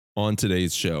on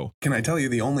today's show. Can I tell you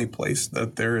the only place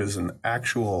that there is an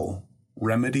actual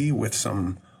remedy with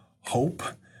some hope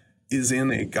is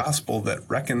in a gospel that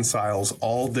reconciles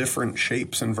all different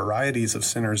shapes and varieties of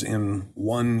sinners in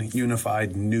one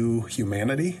unified new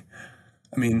humanity?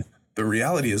 I mean, the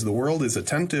reality is the world is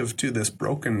attentive to this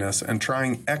brokenness and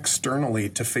trying externally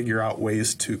to figure out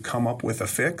ways to come up with a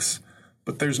fix.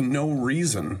 But there's no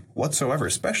reason whatsoever,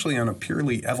 especially on a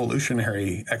purely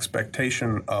evolutionary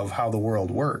expectation of how the world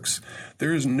works.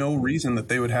 There is no reason that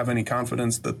they would have any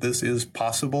confidence that this is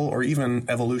possible or even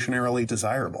evolutionarily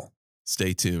desirable.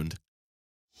 Stay tuned.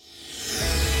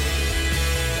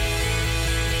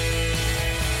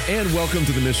 And welcome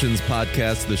to the Missions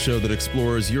Podcast, the show that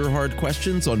explores your hard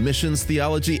questions on missions,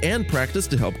 theology, and practice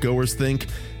to help goers think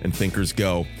and thinkers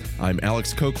go. I'm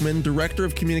Alex Kochman, Director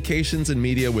of Communications and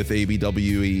Media with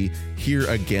ABWE, here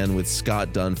again with Scott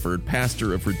Dunford,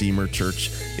 pastor of Redeemer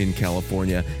Church in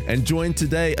California, and joined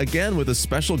today again with a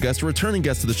special guest, a returning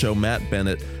guest to the show, Matt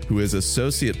Bennett, who is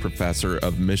Associate Professor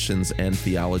of Missions and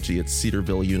Theology at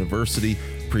Cedarville University.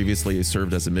 Previously, he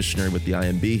served as a missionary with the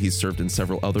IMB. He's served in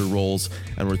several other roles,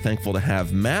 and we're thankful to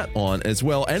have Matt on as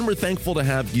well, and we're thankful to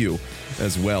have you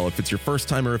as well. If it's your first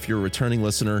time or if you're a returning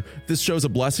listener, this show's a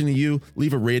blessing to you.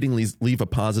 Leave a rating, leave a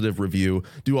positive review,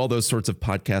 do all those sorts of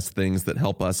podcast things that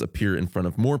help us appear in front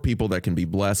of more people that can be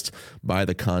blessed by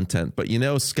the content. But you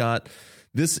know, Scott,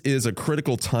 this is a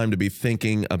critical time to be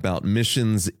thinking about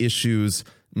missions issues,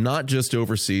 not just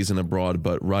overseas and abroad,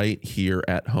 but right here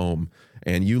at home.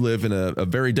 And you live in a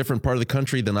very different part of the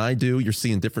country than I do. You're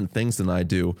seeing different things than I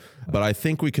do. But I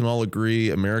think we can all agree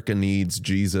America needs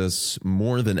Jesus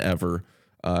more than ever.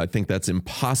 I think that's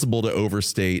impossible to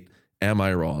overstate. Am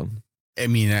I wrong? I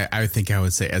mean, I think I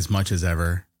would say as much as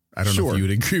ever. I don't know if you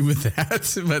would agree with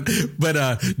that,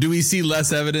 but do we see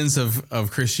less evidence of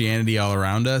Christianity all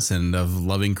around us and of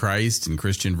loving Christ and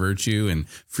Christian virtue and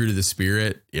fruit of the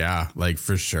Spirit? Yeah, like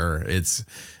for sure. It's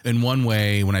in one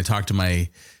way when I talk to my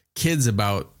kids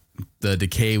about the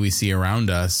decay we see around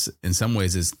us, in some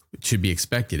ways it should be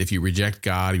expected. If you reject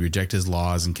God, you reject his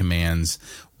laws and commands,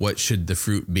 what should the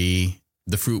fruit be?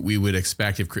 The fruit we would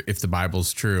expect if the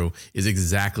Bible's true is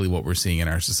exactly what we're seeing in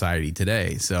our society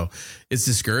today. So it's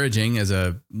discouraging as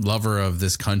a lover of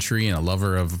this country and a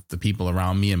lover of the people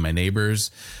around me and my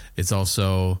neighbors. It's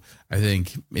also, I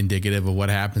think, indicative of what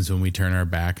happens when we turn our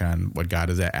back on what God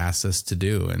has asked us to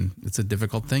do. And it's a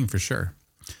difficult thing for sure.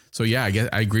 So, yeah,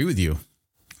 I agree with you.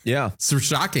 Yeah. So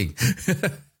shocking.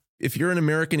 If you're an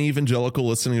American evangelical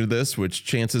listening to this, which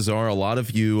chances are a lot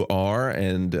of you are,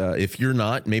 and if you're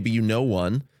not, maybe you know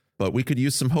one, but we could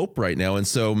use some hope right now. And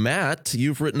so, Matt,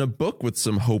 you've written a book with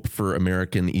some hope for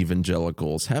American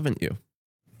evangelicals, haven't you?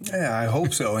 Yeah, I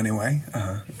hope so anyway.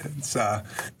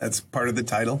 That's part of the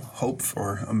title, Hope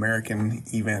for American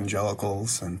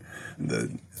Evangelicals. And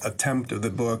the attempt of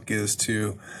the book is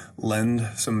to lend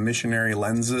some missionary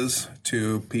lenses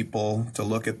to people to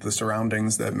look at the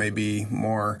surroundings that may be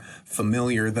more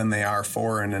familiar than they are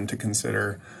foreign, and to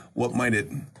consider what might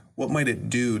it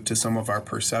do to some of our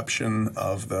perception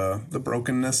of the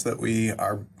brokenness that we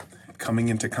are coming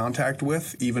into contact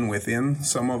with, even within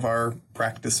some of our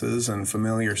practices and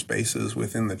familiar spaces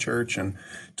within the church, and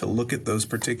to look at those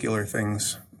particular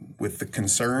things with the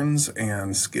concerns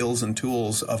and skills and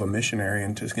tools of a missionary,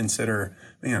 and to consider,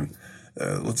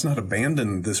 let's not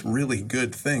abandon this really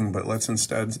good thing, but let's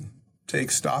instead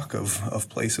take stock of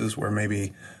places where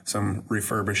maybe some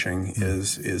refurbishing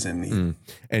is in need.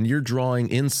 And you're drawing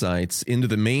insights into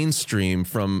the mainstream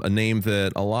from a name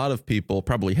that a lot of people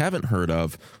probably haven't heard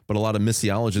of, but a lot of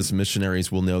missiologists and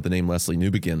missionaries will know the name Leslie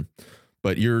Newbegin.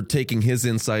 But you're taking his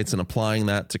insights and applying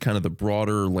that to kind of the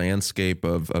broader landscape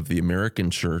of the American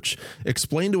church.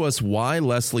 Explain to us why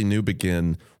Leslie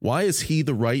Newbegin, why is he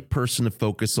the right person to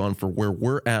focus on for where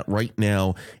we're at right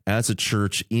now as a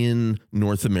church in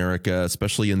North America,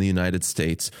 especially in the United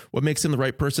States? What makes him the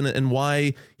right person, and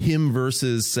why him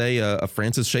versus, say, a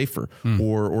Francis Schaeffer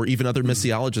or even other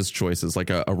missiologist choices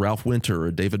like a Ralph Winter or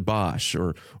a David Bosch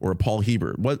or a Paul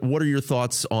Hebert? What are your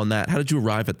thoughts on that? How did you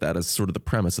arrive at that as sort of the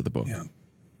premise of the book? Yeah.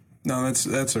 No,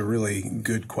 that's a really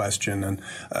good question. And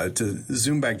to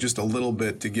zoom back just a little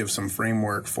bit to give some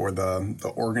framework for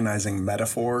the organizing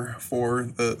metaphor for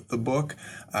the book,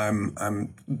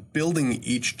 I'm building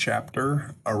each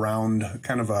chapter around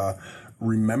kind of a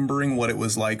remembering what it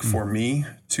was like for me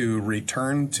to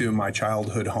return to my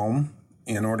childhood home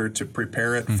in order to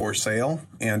prepare it for sale,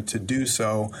 and to do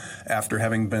so after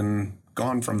having been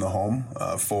gone from the home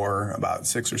for about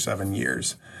 6 or 7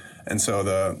 years. And so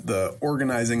the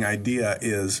organizing idea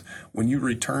is when you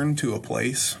return to a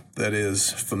place that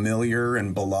is familiar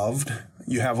and beloved,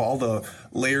 You have all the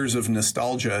layers of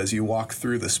nostalgia as you walk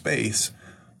through the space,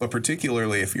 but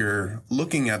particularly if you're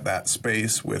looking at that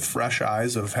space with fresh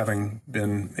eyes of having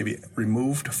been maybe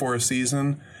removed for a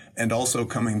season, and also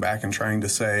coming back and trying to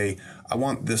say, I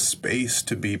want this space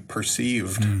to be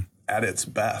perceived at its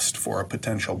best for a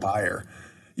potential buyer.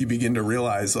 You begin to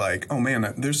realize, like, oh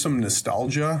man, there's some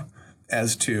nostalgia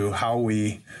as to how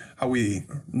we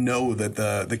know that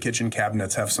the kitchen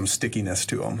cabinets have some stickiness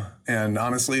to them. And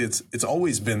honestly, it's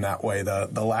always been that way.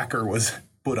 The lacquer was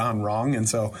put on wrong, and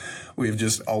so we've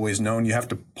just always known you have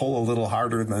to pull a little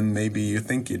harder than maybe you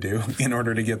think you do in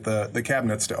order to get the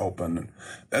cabinets to open. And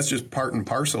that's just part and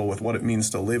parcel with what it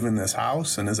means to live in this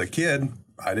house. And as a kid,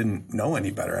 I didn't know any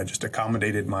better. I just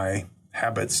accommodated my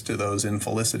habits to those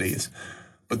infelicities.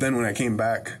 But then when I came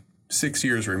back 6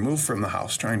 years removed from the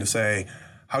house, trying to say,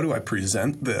 how do I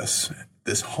present this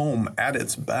home at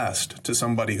its best to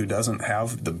somebody who doesn't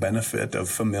have the benefit of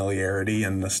familiarity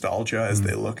and nostalgia as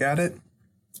they look at it?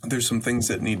 There's some things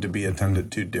that need to be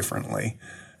attended to differently.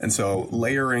 And so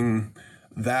layering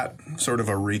that sort of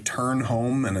a return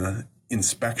home and an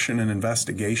inspection and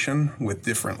investigation with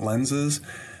different lenses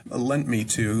lent me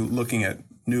to looking at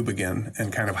Newbegin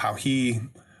and kind of how he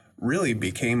really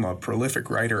became a prolific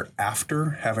writer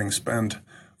after having spent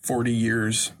 40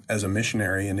 years as a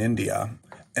missionary in India,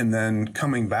 and then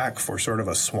coming back for sort of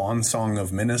a swan song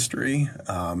of ministry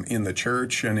in the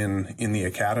church and in the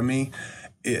academy,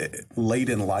 late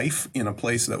in life in a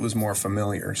place that was more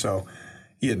familiar. So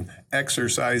he had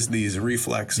exercised these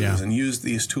reflexes and used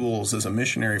these tools as a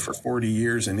missionary for 40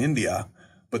 years in India,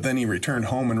 but then he returned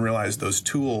home and realized those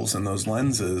tools and those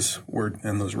lenses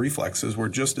and those reflexes were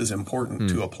just as important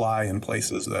to apply in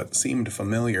places that seemed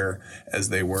familiar as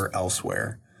they were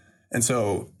elsewhere. And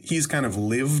so he's kind of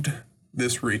lived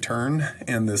this return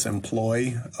and this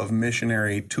employ of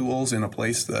missionary tools in a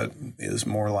place that is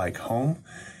more like home.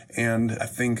 And I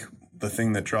think the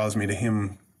thing that draws me to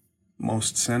him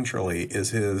most centrally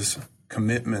is his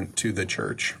commitment to the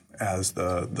church as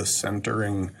the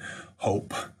centering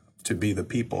hope to be the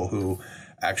people who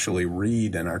actually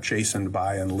read and are chastened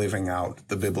by and living out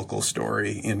the biblical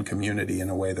story in community in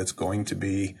a way that's going to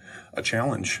be a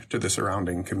challenge to the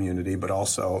surrounding community, but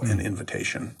also an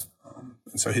invitation.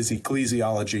 And so his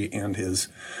ecclesiology and his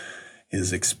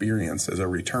experience as a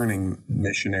returning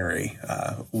missionary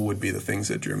would be the things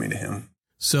that drew me to him.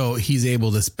 So he's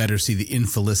able to better see the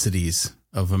infelicities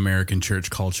of American church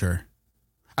culture.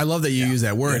 I love that you use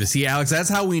that word. See, Alex, that's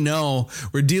how we know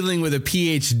we're dealing with a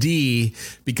PhD,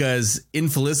 because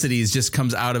infelicities just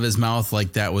comes out of his mouth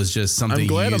like that was just something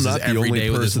he uses every day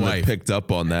with his wife. I'm glad I'm not the only person that picked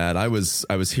up on that. I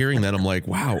was hearing that. I'm like,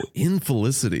 wow,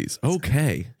 infelicities.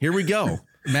 Okay, here we go.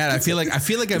 Matt, I feel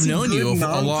like I've known you for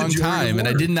a long time, and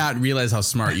I did not realize how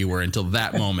smart you were until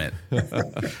that moment.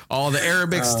 All the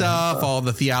Arabic stuff, all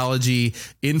the theology,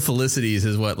 infelicities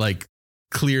is what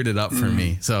cleared it up for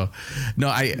me. So no,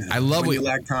 I love when you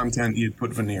lack content, you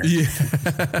put veneer. Yeah.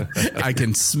 I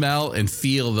can smell and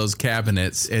feel those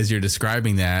cabinets as you're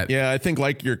describing that. Yeah, I think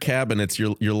like your cabinets,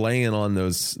 you're laying on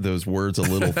those words a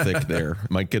little thick there.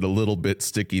 Might get a little bit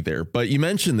sticky there. But you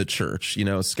mentioned the church. You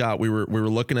know, Scott, we were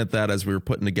looking at that as we were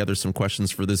putting together some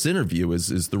questions for this interview.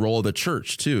 Is the role of the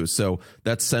church too? So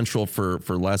that's central for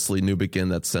Leslie Newbegin.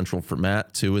 That's central for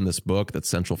Matt too in this book. That's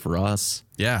central for us.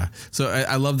 Yeah. So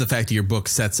I love the fact that your book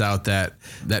sets out that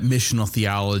missional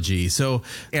theology. So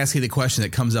asking the question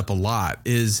that comes up a lot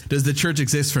is, does the church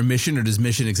exist for mission, or does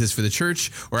mission exist for the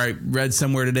church? Or I read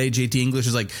somewhere today, JT English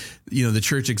is like, the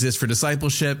church exists for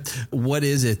discipleship. What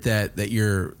is it that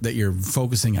you're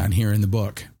focusing on here in the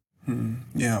book?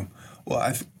 Yeah.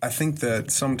 Well, I think that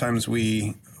sometimes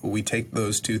we take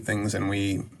those two things and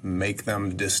we make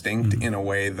them distinct in a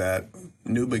way that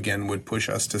Newbegin would push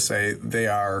us to say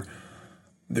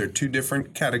they're two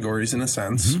different categories in a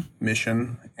sense,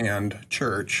 mission and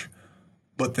church,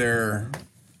 but they're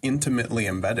intimately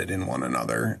embedded in one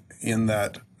another in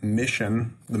that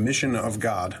mission, the mission of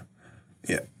God.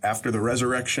 After the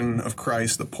resurrection of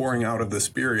Christ, the pouring out of the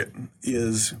Spirit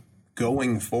is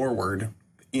going forward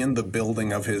in the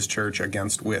building of his church,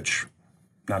 against which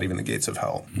not even the gates of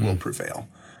hell will prevail.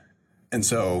 And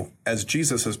so as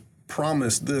Jesus has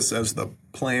promised this as the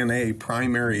plan A,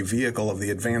 primary vehicle of the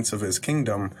advance of his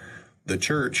kingdom, the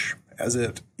church, as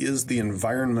it is the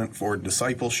environment for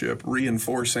discipleship,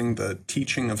 reinforcing the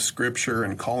teaching of Scripture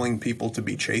and calling people to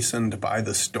be chastened by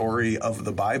the story of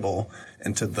the Bible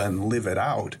and to then live it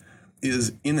out,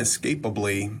 is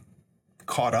inescapably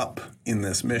caught up in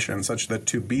this mission, such that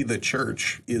to be the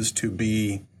church is to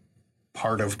be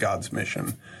part of God's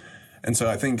mission. And so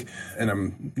I think, and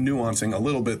I'm nuancing a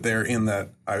little bit there in that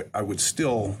I would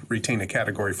still retain a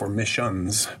category for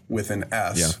missions with an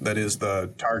S, that is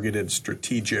the targeted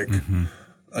strategic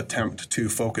attempt to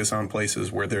focus on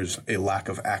places where there's a lack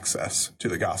of access to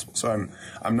the gospel. So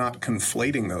I'm not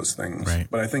conflating those things,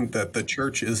 but I think that the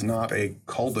church is not a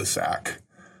cul-de-sac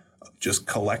just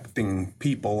collecting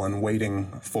people and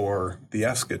waiting for the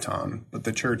eschaton, but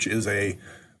the church is a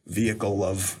vehicle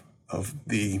of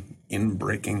the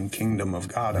inbreaking kingdom of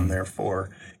God, and therefore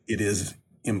it is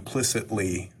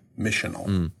implicitly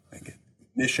missional. Like,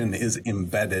 mission is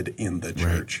embedded in the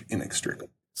church inextricably.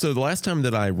 So the last time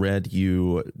that I read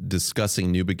you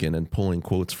discussing New Begin and pulling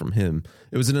quotes from him,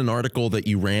 it was in an article that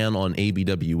you ran on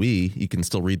ABWE. You can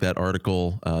still read that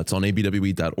article. It's on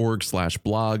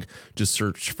abwe.org/blog. Just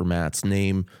search for Matt's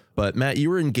name. But Matt, you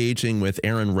were engaging with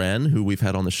Aaron Renn, who we've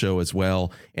had on the show as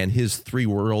well, and his Three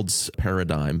Worlds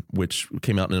paradigm, which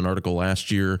came out in an article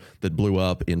last year that blew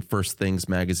up in First Things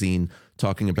magazine,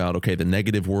 talking about, okay, the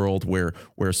negative world where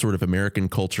sort of American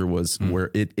culture was, where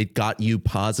it got you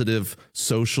positive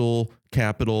social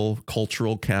capital,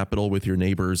 cultural capital with your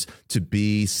neighbors to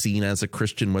be seen as a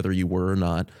Christian, whether you were or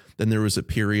not. Then there was a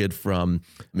period from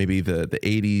maybe the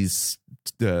 80s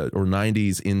or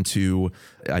 90s into,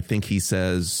 I think he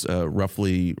says,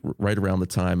 roughly right around the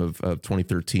time of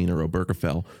 2013 or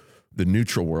Obergefell, the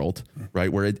neutral world,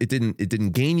 right, where it didn't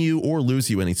gain you or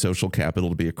lose you any social capital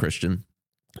to be a Christian.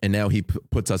 And now he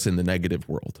puts us in the negative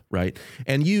world, right?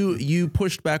 And you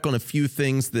pushed back on a few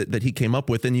things that he came up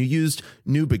with, and you used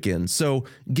New Begin. So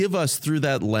give us, through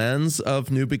that lens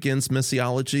of New Begin's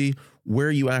missiology,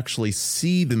 where you actually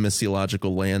see the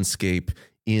missiological landscape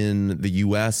in the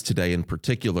U.S. today in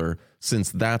particular, since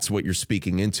that's what you're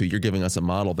speaking into. You're giving us a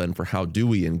model then for how do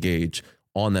we engage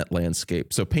on that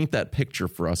landscape. So paint that picture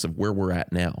for us of where we're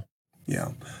at now.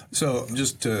 Yeah. So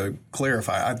just to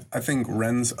clarify, I think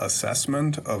Renn's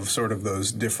assessment of sort of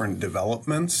those different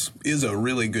developments is a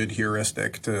really good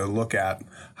heuristic to look at.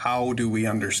 How do we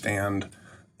understand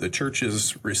the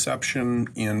church's reception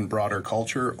in broader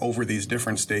culture over these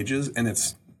different stages? And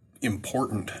it's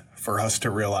important for us to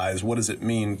realize, what does it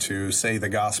mean to say the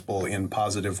gospel in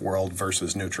positive world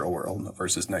versus neutral world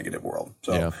versus negative world?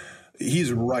 So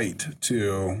he's right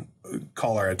to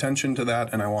call our attention to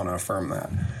that, and I want to affirm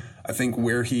that. I think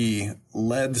where he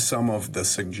led some of the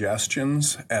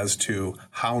suggestions as to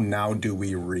how now do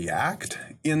we react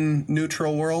in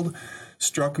neutral world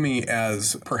struck me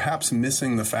as perhaps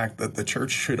missing the fact that the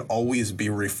church should always be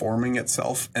reforming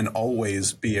itself and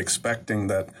always be expecting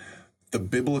that the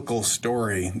biblical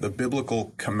story, the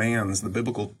biblical commands, the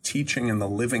biblical teaching and the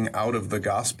living out of the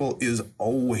gospel is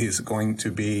always going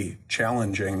to be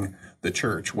challenging the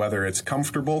church, whether it's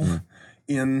comfortable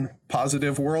in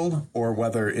positive world or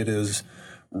whether it is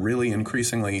really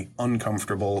increasingly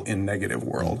uncomfortable in negative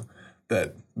world.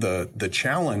 That the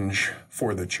challenge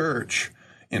for the church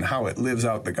in how it lives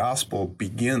out the gospel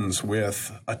begins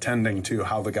with attending to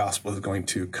how the gospel is going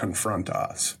to confront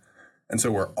us. And so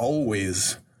we're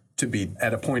always to be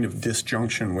at a point of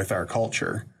disjunction with our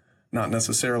culture, not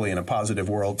necessarily in a positive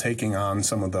world, taking on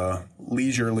some of the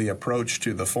leisurely approach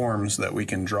to the forms that we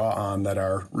can draw on that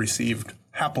are received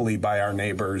happily by our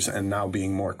neighbors, and now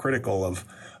being more critical of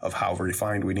how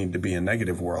refined we need to be in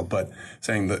negative world, but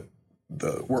saying that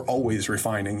we're always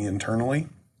refining internally.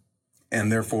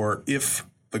 And therefore, if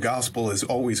the gospel is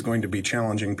always going to be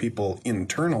challenging people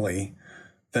internally,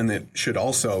 then it should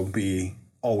also be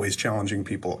always challenging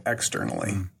people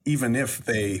externally. Even if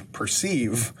they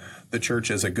perceive the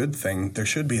church as a good thing, there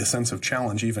should be a sense of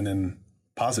challenge even in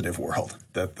positive world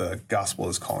that the gospel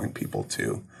is calling people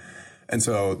to. And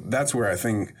so that's where I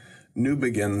think New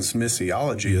Begin's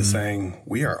missiology is saying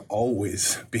we are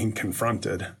always being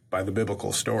confronted by the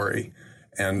biblical story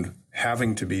and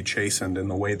having to be chastened in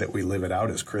the way that we live it out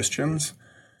as Christians.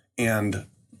 And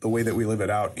the way that we live it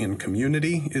out in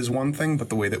community is one thing, but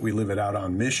the way that we live it out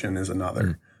on mission is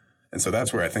another. And so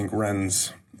that's where I think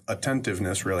Renn's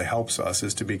attentiveness really helps us,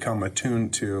 is to become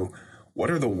attuned to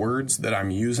what are the words that I'm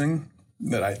using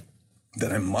that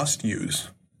I must use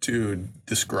to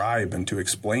describe and to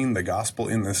explain the gospel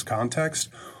in this context.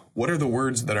 What are the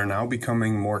words that are now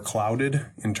becoming more clouded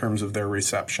in terms of their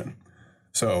reception?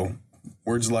 So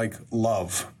words like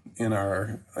love in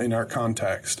our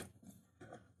context.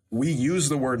 We use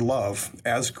the word love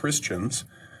as Christians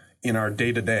in our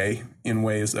day-to-day in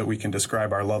ways that we can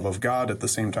describe our love of God at the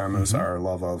same time as our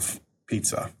love of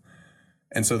pizza.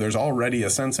 And so there's already a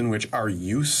sense in which our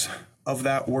use of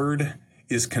that word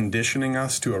is conditioning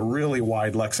us to a really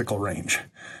wide lexical range.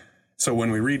 So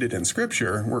when we read it in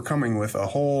Scripture, we're coming with a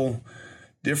whole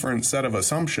different set of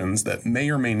assumptions that may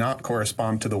or may not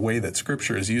correspond to the way that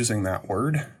Scripture is using that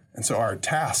word. And so our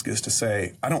task is to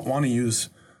say, I don't want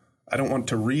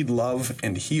to read love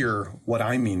and hear what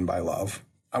I mean by love.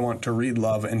 I want to read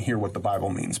love and hear what the Bible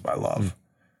means by love.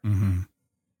 Mm-hmm.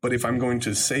 But if I'm going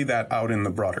to say that out in the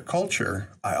broader culture,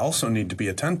 I also need to be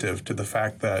attentive to the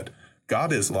fact that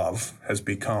God is love has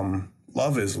become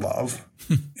love is love.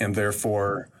 And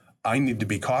therefore, I need to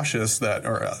be cautious that,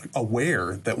 or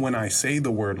aware that when I say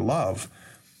the word love,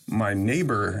 my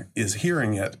neighbor is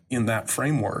hearing it in that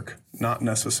framework, not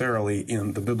necessarily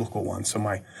in the biblical one. So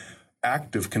my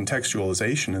act of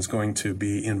contextualization is going to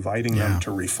be inviting them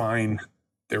to refine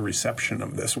their reception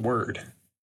of this word.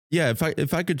 Yeah,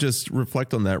 if I could just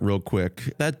reflect on that real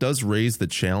quick, that does raise the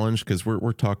challenge, because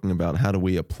we're talking about how do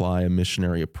we apply a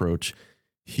missionary approach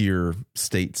here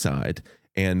stateside.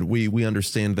 And we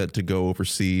understand that to go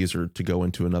overseas or to go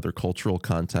into another cultural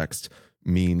context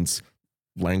means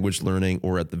language learning,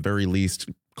 or at the very least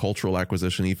cultural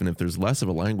acquisition, even if there's less of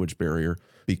a language barrier,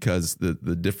 because the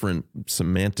different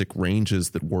semantic ranges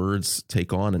that words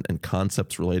take on and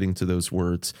concepts relating to those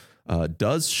words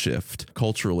does shift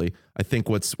culturally. I think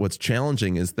what's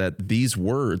challenging is that these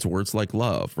words like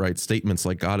love, right, statements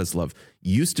like God is love,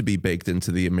 used to be baked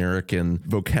into the American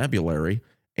vocabulary,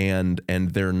 and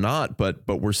they're not, but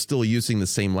we're still using the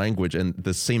same language, and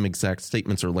the same exact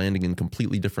statements are landing in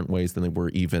completely different ways than they were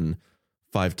even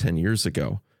 5-10 years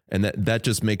ago. And that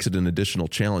just makes it an additional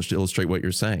challenge to illustrate what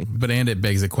you're saying. But and it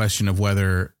begs the question of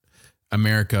whether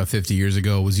America 50 years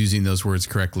ago was using those words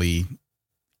correctly,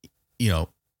 then.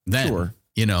 Sure.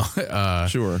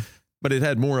 Sure. But it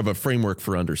had more of a framework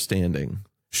for understanding.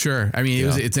 Sure. I mean,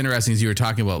 it's interesting as you were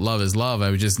talking about love is love. I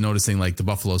was just noticing, like, the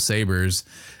Buffalo Sabres,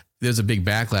 there's a big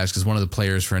backlash because one of the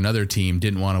players for another team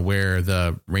didn't want to wear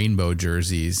the rainbow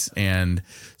jerseys. And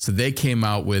so they came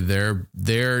out with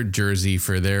their jersey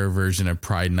for their version of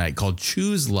Pride Night called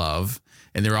Choose Love.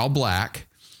 And they're all black.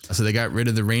 So they got rid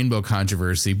of the rainbow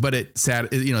controversy, but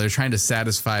they're trying to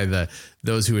satisfy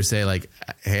those who would say, like,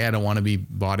 hey, I don't want to be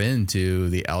bought into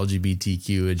the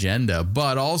LGBTQ agenda,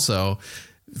 but also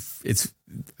it's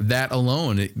that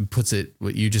alone, it puts it,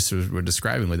 what you just were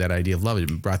describing with that idea of love,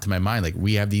 it brought to my mind, like,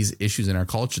 we have these issues in our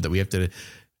culture that we have to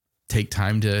take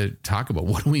time to talk about.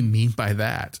 What do we mean by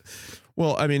that?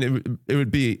 Well, I mean, it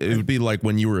would be like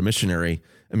when you were a missionary.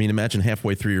 I mean, imagine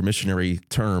halfway through your missionary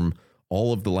term,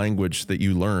 all of the language that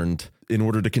you learned in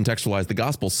order to contextualize the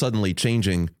gospel suddenly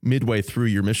changing midway through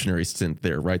your missionary stint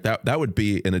there, right? That would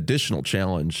be an additional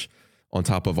challenge on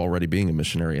top of already being a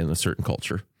missionary in a certain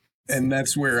culture. And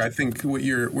that's where I think what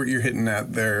you're hitting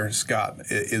at there, Scott,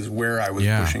 is where I was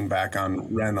pushing back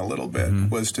on Ren a little bit,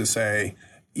 was to say,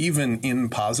 even in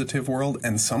positive world,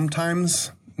 and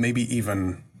sometimes maybe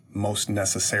even most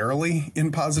necessarily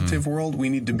in positive world, we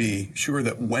need to be sure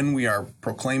that when we are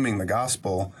proclaiming the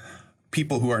gospel,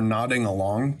 people who are nodding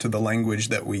along to the language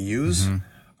that we use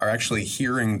are actually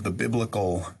hearing the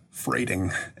biblical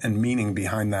freighting and meaning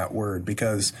behind that word.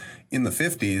 Because in the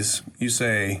 50s, you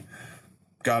say,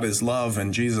 God is love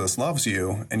and Jesus loves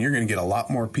you, and you're going to get a lot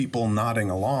more people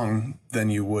nodding along than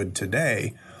you would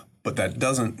today. But that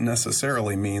doesn't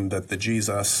necessarily mean that the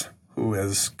Jesus who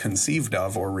is conceived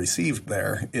of or received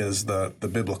there is the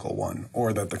biblical one,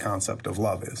 or that the concept of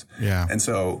love is. Yeah. And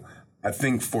so I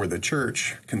think for the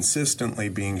church, consistently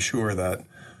being sure that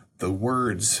the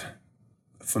words,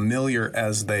 familiar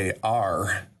as they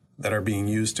are, that are being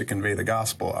used to convey the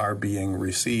gospel are being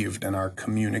received and are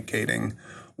communicating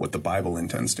what the Bible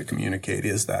intends to communicate,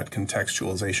 is that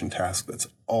contextualization task that's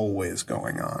always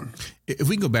going on. If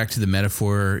we go back to the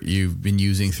metaphor you've been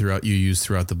using throughout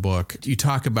the book, you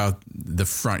talk about the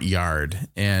front yard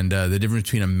and the difference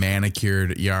between a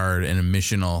manicured yard and a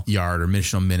missional yard or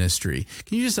missional ministry.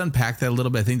 Can you just unpack that a little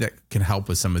bit? I think that can help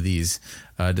with some of these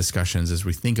discussions as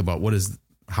we think about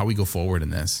how we go forward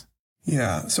in this.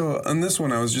 Yeah. So on this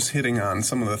one, I was just hitting on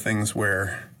some of the things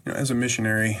where, as a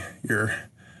missionary, you're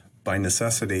by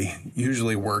necessity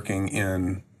usually working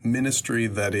in ministry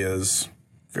that is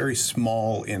very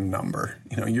small in number.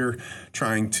 You're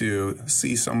trying to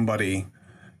see somebody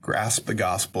grasp the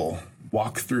gospel,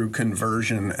 walk through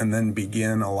conversion, and then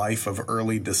begin a life of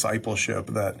early discipleship,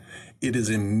 that it is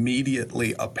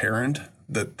immediately apparent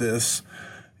that this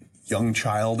young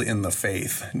child in the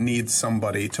faith needs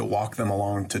somebody to walk them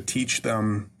along, to teach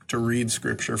them to read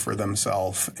scripture for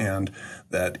themselves, and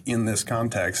that in this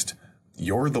context,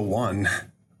 you're the one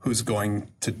who's going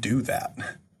to do that.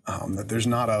 That there's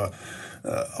not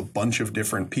a bunch of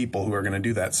different people who are going to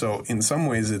do that. So in some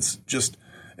ways, it's just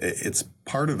it's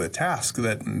part of the task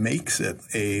that makes it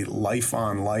a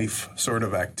life-on-life sort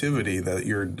of activity, that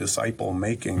your disciple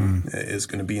making is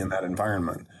going to be in that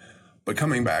environment. But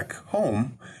coming back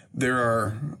home, there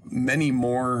are many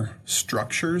more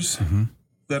structures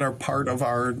that are part of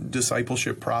our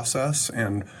discipleship process,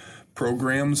 and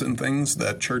programs and things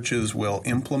that churches will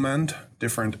implement,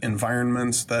 different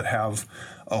environments that have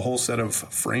a whole set of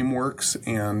frameworks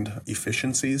and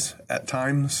efficiencies at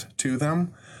times to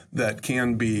them that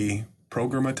can be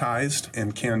programmatized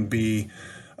and can be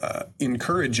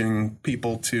encouraging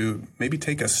people to maybe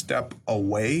take a step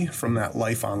away from that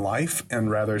life on life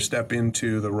and rather step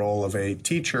into the role of a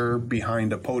teacher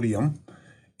behind a podium,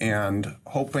 and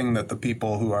hoping that the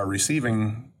people who are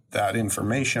receiving that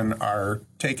information are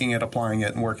taking it, applying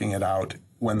it, and working it out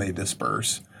when they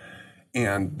disperse.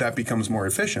 And that becomes more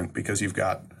efficient because you've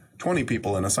got 20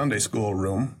 people in a Sunday school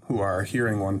room who are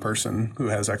hearing one person who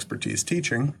has expertise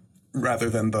teaching, rather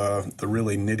than the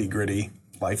really nitty-gritty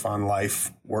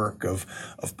life-on-life work of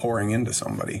pouring into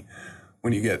somebody.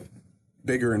 When you get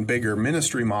bigger and bigger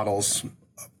ministry models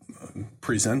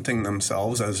presenting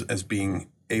themselves as being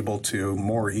able to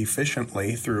more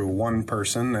efficiently, through one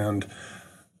person and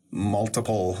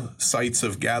multiple sites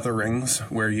of gatherings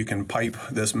where you can pipe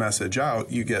this message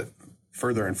out, you get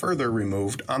further and further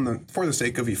removed for the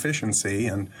sake of efficiency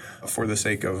and for the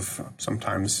sake of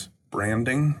sometimes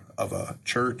branding of a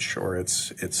church or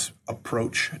its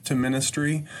approach to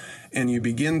ministry. And you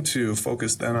begin to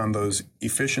focus then on those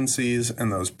efficiencies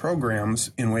and those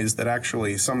programs in ways that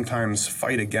actually sometimes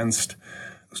fight against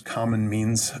those common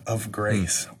means of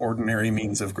grace, ordinary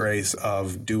means of grace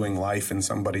of doing life in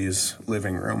somebody's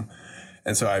living room.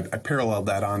 And so I paralleled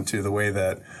that onto the way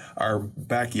that our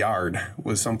backyard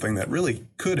was something that really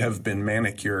could have been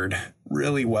manicured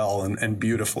really well and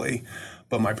beautifully.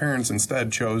 But my parents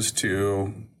instead chose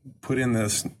to put in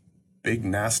this big,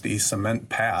 nasty cement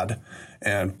pad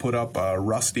and put up a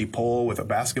rusty pole with a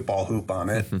basketball hoop on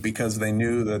it because they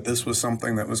knew that this was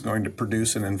something that was going to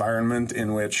produce an environment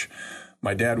in which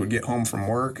my dad would get home from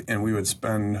work and we would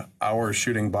spend hours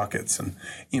shooting buckets. And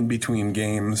in between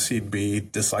games, he'd be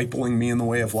discipling me in the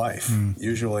way of life,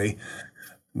 usually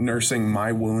nursing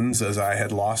my wounds as I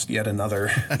had lost yet another,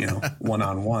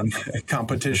 one-on-one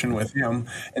competition with him,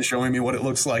 and showing me what it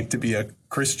looks like to be a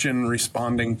Christian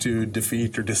responding to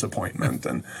defeat or disappointment.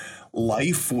 And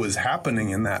life was happening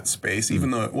in that space,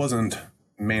 even though it wasn't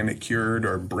manicured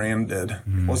or branded,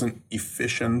 it wasn't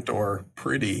efficient or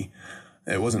pretty.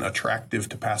 It wasn't attractive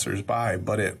to passersby,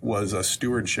 but it was a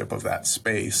stewardship of that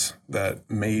space that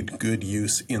made good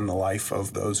use in the life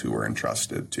of those who were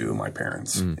entrusted to my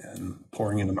parents and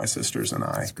pouring into my sisters and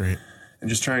I. That's great. And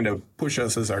just trying to push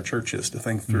us as our churches to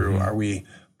think through, are we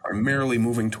primarily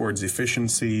moving towards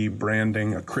efficiency,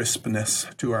 branding, a crispness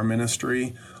to our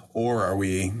ministry, or are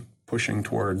we pushing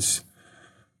towards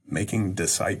making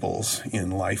disciples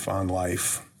in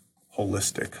life-on-life,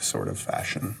 holistic sort of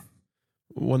fashion?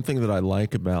 One thing that I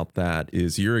like about that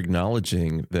is you're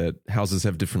acknowledging that houses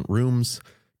have different rooms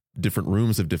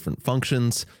have different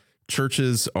functions.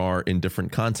 Churches are in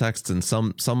different contexts, and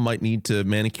some might need to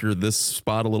manicure this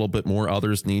spot a little bit more.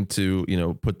 Others need to,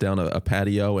 put down a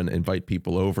patio and invite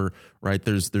people over, right?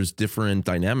 There's different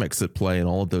dynamics at play in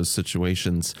all of those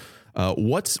situations.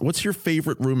 What's your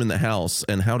favorite room in the house,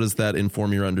 and how does that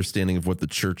inform your understanding of what the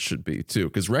church should be too?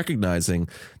 Because recognizing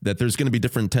that there's going to be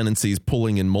different tendencies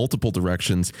pulling in multiple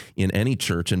directions in any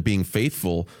church, and being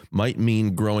faithful might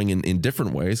mean growing in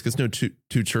different ways, because no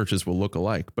two churches will look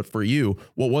alike. But for you,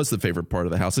 what was the favorite part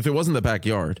of the house? If it wasn't the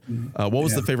backyard, what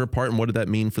was the favorite part, and what did that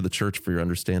mean for the church for your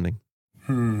understanding?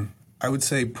 I would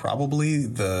say probably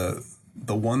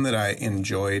the one that I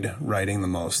enjoyed writing the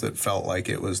most, that felt like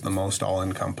it was the most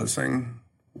all-encompassing,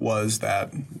 was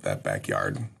that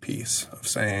backyard piece of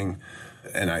saying,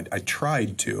 and I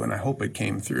tried to, and I hope it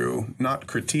came through, not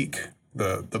critique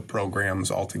the programs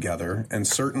altogether, and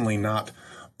certainly not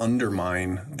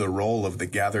undermine the role of the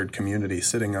gathered community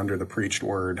sitting under the preached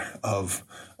word of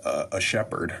a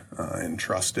shepherd,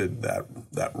 entrusted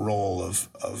that role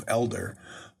of elder,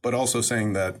 but also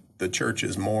saying that the church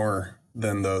is more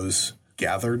than those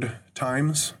gathered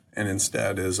times, and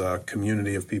instead is a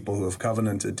community of people who have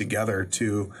covenanted together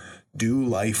to do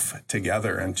life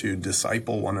together and to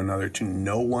disciple one another, to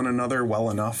know one another well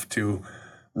enough to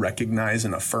recognize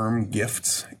and affirm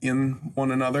gifts in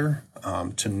one another,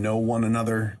 to know one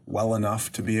another well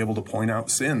enough to be able to point out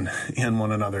sin in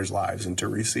one another's lives and to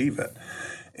receive it.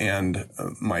 And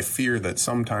my fear that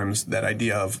sometimes that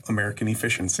idea of American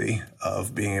efficiency,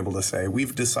 of being able to say,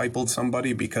 we've discipled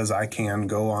somebody because I can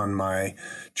go on my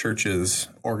church's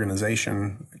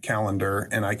organization calendar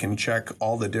and I can check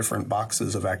all the different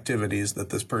boxes of activities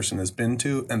that this person has been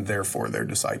to, and therefore they're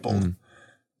discipled.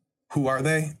 Who are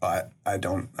they? I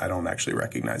don't actually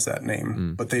recognize that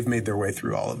name, but they've made their way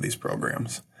through all of these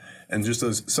programs. And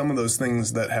just some of those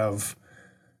things that have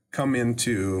come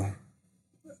into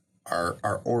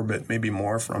our orbit, maybe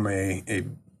more from a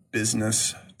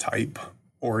business type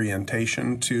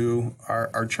orientation to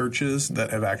our churches, that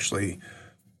have actually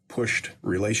pushed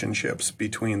relationships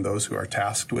between those who are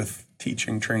tasked with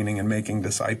teaching, training, and making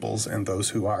disciples and those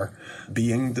who are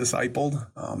being discipled.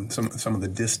 Some of the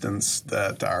distance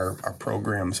that our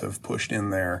programs have pushed in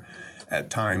there at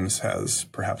times has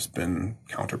perhaps been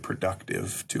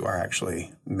counterproductive to our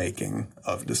actually making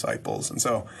of disciples. And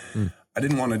so I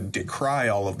didn't want to decry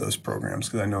all of those programs,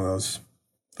 because I know those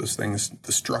things,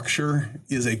 the structure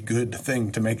is a good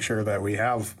thing to make sure that we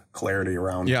have clarity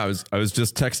around. Yeah, I was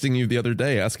just texting you the other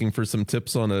day asking for some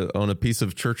tips on a piece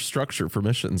of church structure for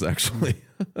missions, actually.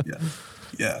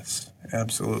 Yes,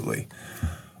 absolutely.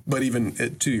 But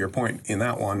even to your point in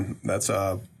that one, that's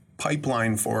a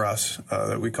pipeline for us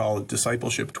that we call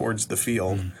discipleship towards the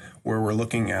field, where we're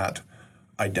looking at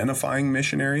identifying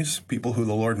missionaries, people who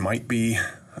the Lord might be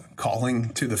calling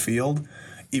to the field,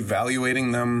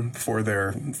 evaluating them for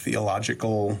their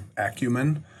theological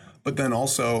acumen, but then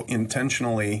also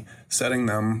intentionally setting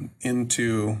them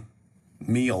into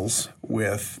meals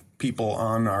with people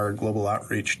on our global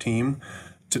outreach team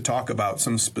to talk about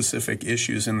some specific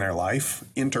issues in their life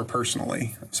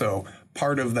interpersonally. So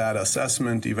part of that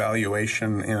assessment,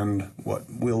 evaluation, and what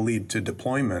will lead to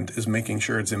deployment is making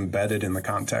sure it's embedded in the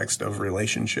context of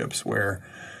relationships, where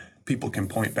people can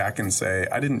point back and say,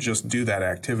 I didn't just do that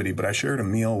activity, but I shared a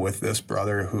meal with this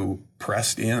brother who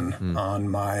pressed in on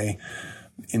my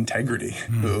integrity,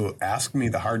 who asked me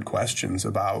the hard questions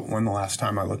about when the last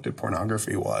time I looked at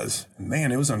pornography was.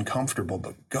 Man, it was uncomfortable,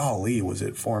 but golly, was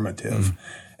it formative.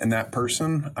 And that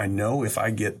person, I know if I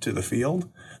get to the field,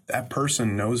 that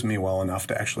person knows me well enough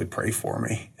to actually pray for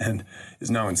me and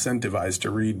is now incentivized to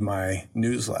read my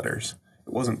newsletters.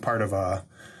 It wasn't part of a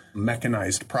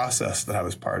mechanized process that I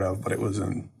was part of, but it was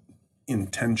an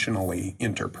intentionally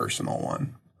interpersonal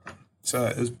one. So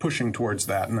it was pushing towards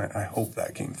that, and I hope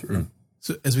that came through.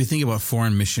 So as we think about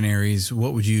foreign missionaries,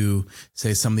 what would you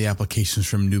say some of the applications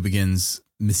from New Begin's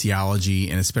missiology,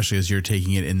 and especially as you're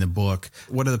taking it in the book,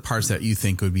 what are the parts that you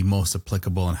think would be most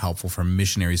applicable and helpful for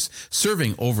missionaries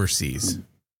serving overseas?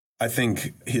 I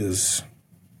think his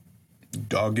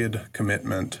dogged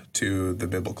commitment to the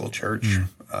biblical church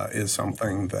is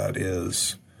something that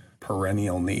is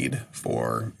perennial need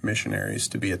for missionaries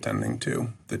to be attending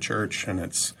to. The church and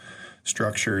its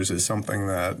structures is something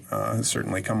that has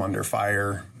certainly come under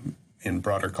fire in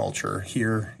broader culture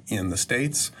here in the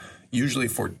States, usually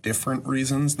for different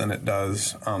reasons than it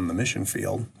does on the mission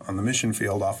field. On the mission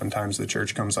field, oftentimes the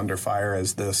church comes under fire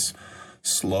as this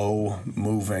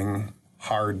slow-moving,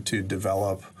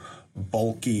 hard-to-develop,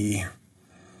 bulky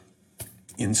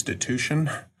institution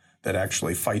that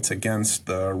actually fights against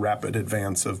the rapid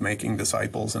advance of making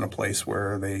disciples in a place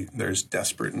where there's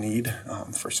desperate need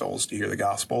for souls to hear the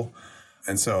gospel.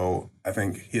 And so I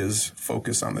think his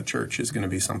focus on the church is going to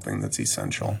be something that's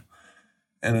essential.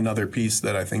 And another piece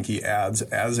that I think he adds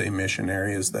as a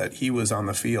missionary is that he was on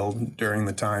the field during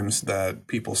the times that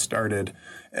people started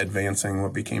advancing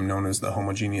what became known as the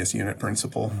homogeneous unit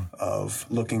principle of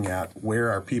looking at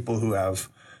where are people who have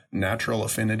natural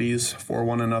affinities for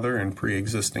one another in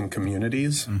pre-existing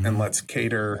communities, and let's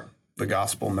cater the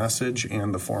gospel message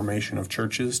and the formation of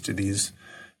churches to these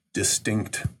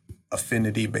distinct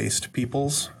affinity-based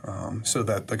peoples, so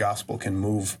that the gospel can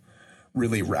move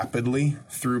really rapidly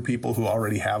through people who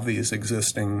already have these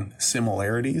existing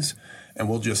similarities, and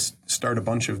we'll just start a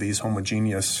bunch of these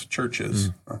homogeneous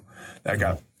churches that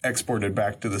got exported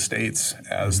back to the States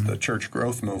as the church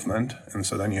growth movement. And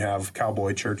so then you have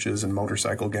cowboy churches and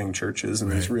motorcycle gang churches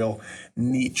and these real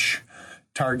niche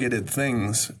targeted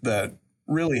things that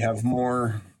really have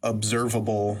more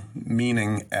observable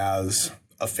meaning as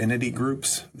affinity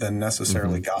groups than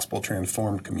necessarily gospel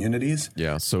transformed communities.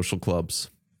 Yeah, social clubs.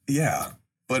 Yeah.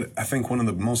 But I think one of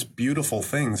the most beautiful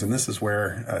things, and this is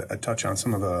where I touch on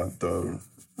some of the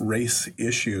race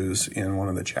issues in one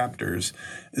of the chapters,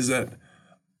 is that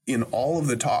in all of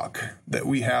the talk that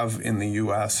we have in the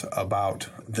U.S. about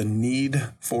the need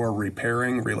for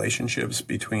repairing relationships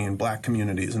between black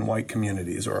communities and white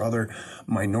communities or other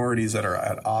minorities that are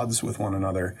at odds with one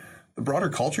another, the broader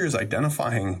culture is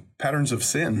identifying patterns of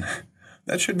sin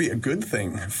that should be a good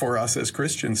thing for us as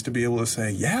Christians to be able to say,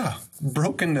 yeah,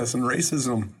 brokenness and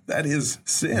racism, that is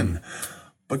sin.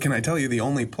 But can I tell you, the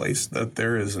only place that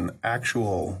there is an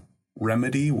actual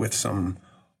remedy with some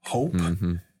hope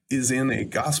is in a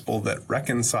gospel that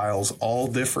reconciles all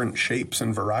different shapes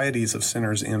and varieties of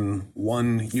sinners in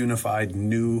one unified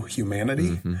new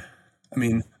humanity. I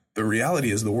mean, the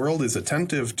reality is the world is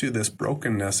attentive to this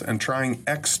brokenness and trying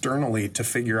externally to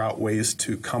figure out ways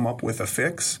to come up with a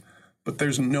fix. But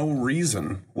there's no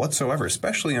reason whatsoever,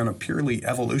 especially on a purely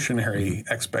evolutionary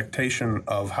expectation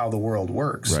of how the world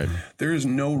works. Right. There is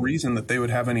no reason that they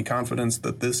would have any confidence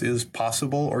that this is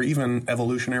possible or even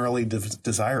evolutionarily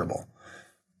desirable.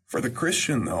 For the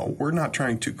Christian, though, we're not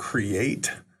trying to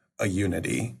create a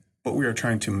unity, but we are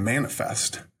trying to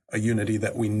manifest a unity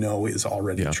that we know is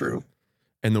already true.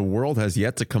 And the world has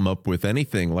yet to come up with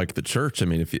anything like the church. I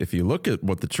mean, if you look at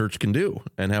what the church can do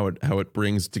and how it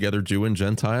brings together Jew and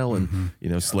Gentile and,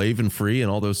 slave and free and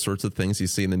all those sorts of things you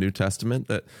see in the New Testament,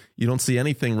 that you don't see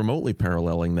anything remotely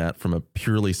paralleling that from a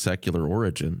purely secular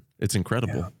origin. It's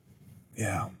incredible.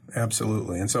 Yeah,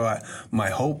 absolutely. And so my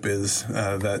hope is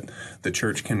that the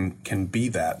church can be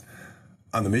that.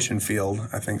 On the mission field,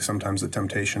 I think sometimes the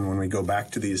temptation when we go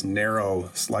back to these narrow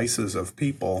slices of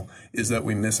people is that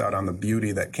we miss out on the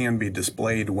beauty that can be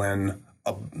displayed when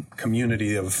a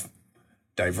community of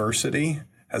diversity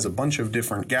has a bunch of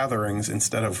different gatherings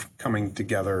instead of coming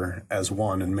together as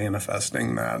one and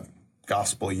manifesting that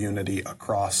gospel unity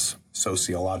across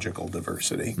sociological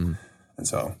diversity. And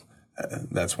so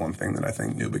that's one thing that I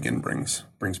think New Begin brings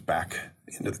back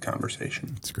into the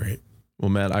conversation. That's great. Well,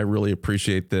 Matt, I really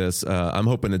appreciate this. I'm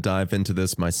hoping to dive into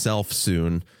this myself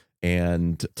soon.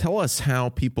 And tell us how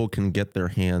people can get their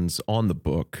hands on the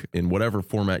book in whatever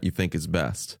format you think is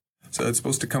best. So it's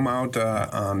supposed to come out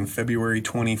on February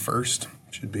 21st.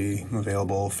 It should be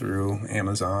available through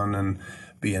Amazon and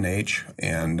B&H.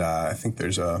 And I think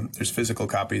there's physical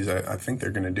copies. I think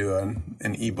they're going to do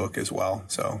an ebook as well.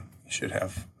 So you should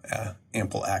have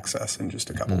ample access in just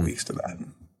a couple weeks to that.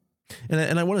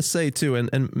 And I want to say too,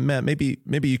 and Matt, maybe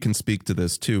you can speak to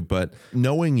this too, but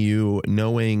knowing your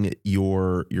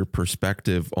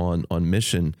perspective on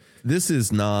mission, this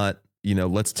is not,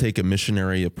 let's take a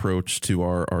missionary approach to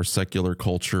our secular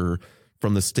culture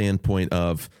from the standpoint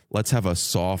of let's have a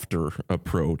softer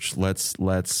approach.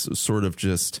 Let's sort of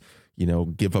just,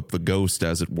 give up the ghost,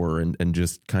 as it were, and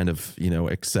just kind of,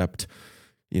 accept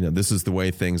this is the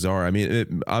way things are. I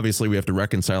mean, obviously we have to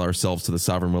reconcile ourselves to the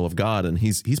sovereign will of God, and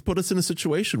he's put us in a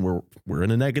situation where we're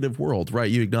in a negative world, right?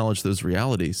 You acknowledge those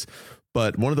realities.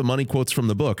 But one of the money quotes from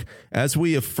the book, as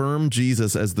we affirm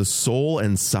Jesus as the sole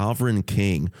and sovereign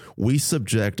king, we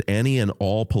subject any and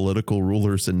all political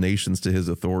rulers and nations to his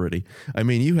authority. I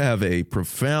mean, you have a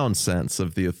profound sense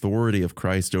of the authority of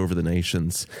Christ over the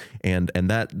nations. And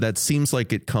that seems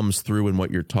like it comes through in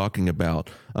what you're talking about,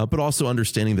 but also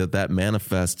understanding that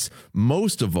manifests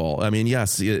most of all. I mean,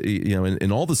 yes,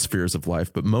 in all the spheres of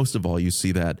life, but most of all, you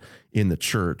see that in the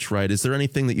church, right? Is there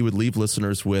anything that you would leave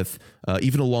listeners with,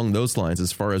 even along those lines,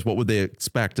 as far as what would they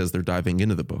expect as they're diving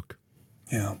into the book?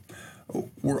 Yeah,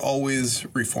 we're always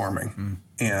reforming.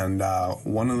 And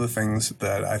one of the things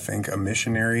that I think a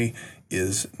missionary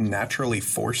is naturally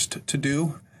forced to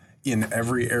do in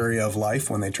every area of life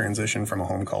when they transition from a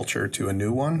home culture to a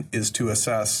new one is to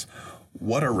assess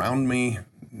what around me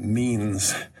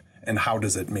means and how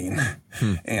does it mean?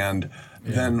 And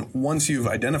then once you've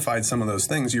identified some of those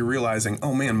things, you're realizing,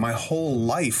 oh man, my whole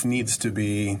life needs to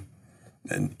be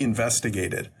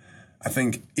investigated. I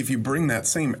think if you bring that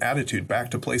same attitude back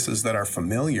to places that are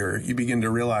familiar, you begin to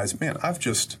realize, man, I've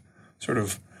just sort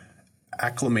of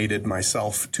acclimated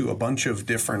myself to a bunch of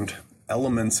different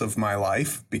elements of my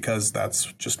life because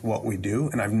that's just what we do.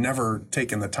 And I've never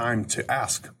taken the time to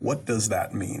ask, what does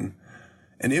that mean?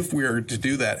 And if we are to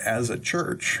do that as a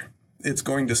church, it's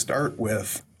going to start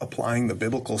with applying the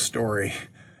biblical story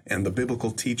and the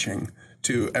biblical teaching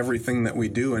to everything that we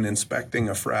do and inspecting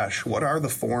afresh. What are the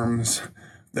forms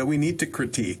that we need to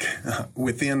critique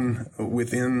within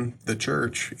the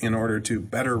church in order to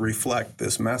better reflect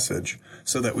this message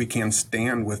so that we can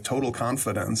stand with total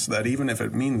confidence that even if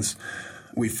it means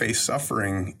we face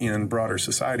suffering in broader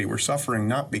society, we're suffering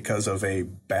not because of a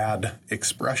bad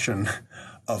expression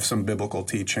of some biblical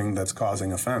teaching that's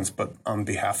causing offense, but on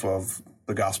behalf of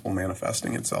the gospel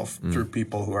manifesting itself through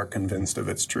people who are convinced of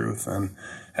its truth and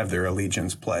have their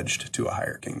allegiance pledged to a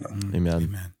higher kingdom.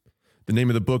 Amen. The name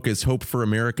of the book is Hope for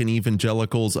American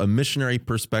Evangelicals, A Missionary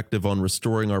Perspective on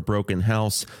Restoring Our Broken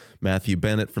House. Matthew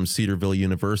Bennett from Cedarville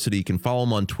University. You can follow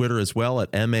him on Twitter as well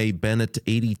at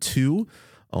MABennett82.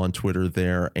 on Twitter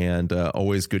there, and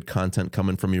always good content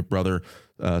coming from your brother.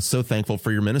 So thankful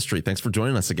for your ministry. Thanks for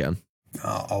joining us again.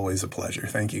 Always a pleasure.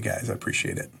 Thank you, guys. I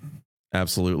appreciate it.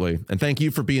 Absolutely. And thank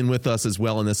you for being with us as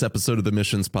well in this episode of the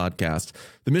Missions Podcast.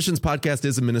 The Missions Podcast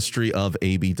is a ministry of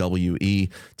ABWE.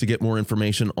 To get more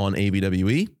information on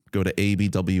ABWE, go to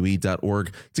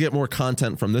abwe.org. To get more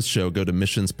content from this show, go to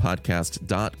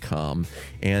missionspodcast.com.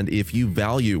 And if you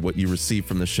value what you receive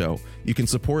from the show, you can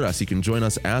support us. You can join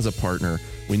us as a partner.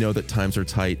 We know that times are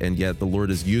tight, and yet the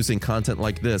Lord is using content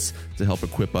like this to help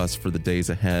equip us for the days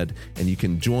ahead. And you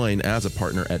can join as a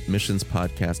partner at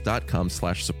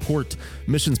missionspodcast.com/support,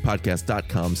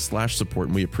 missionspodcast.com/support.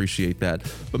 And we appreciate that.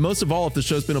 But most of all, if the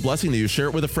show's been a blessing to you, share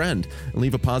it with a friend and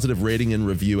leave a positive rating and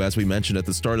review. As we mentioned at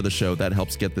the start of the show, that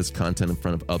helps get this content in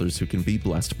front of others who can be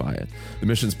blessed by it. The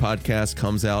Missions Podcast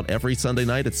comes out every Sunday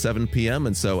night at 7 p.m.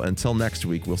 And so until next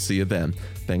week, we'll see you then.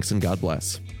 Thanks and God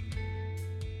bless.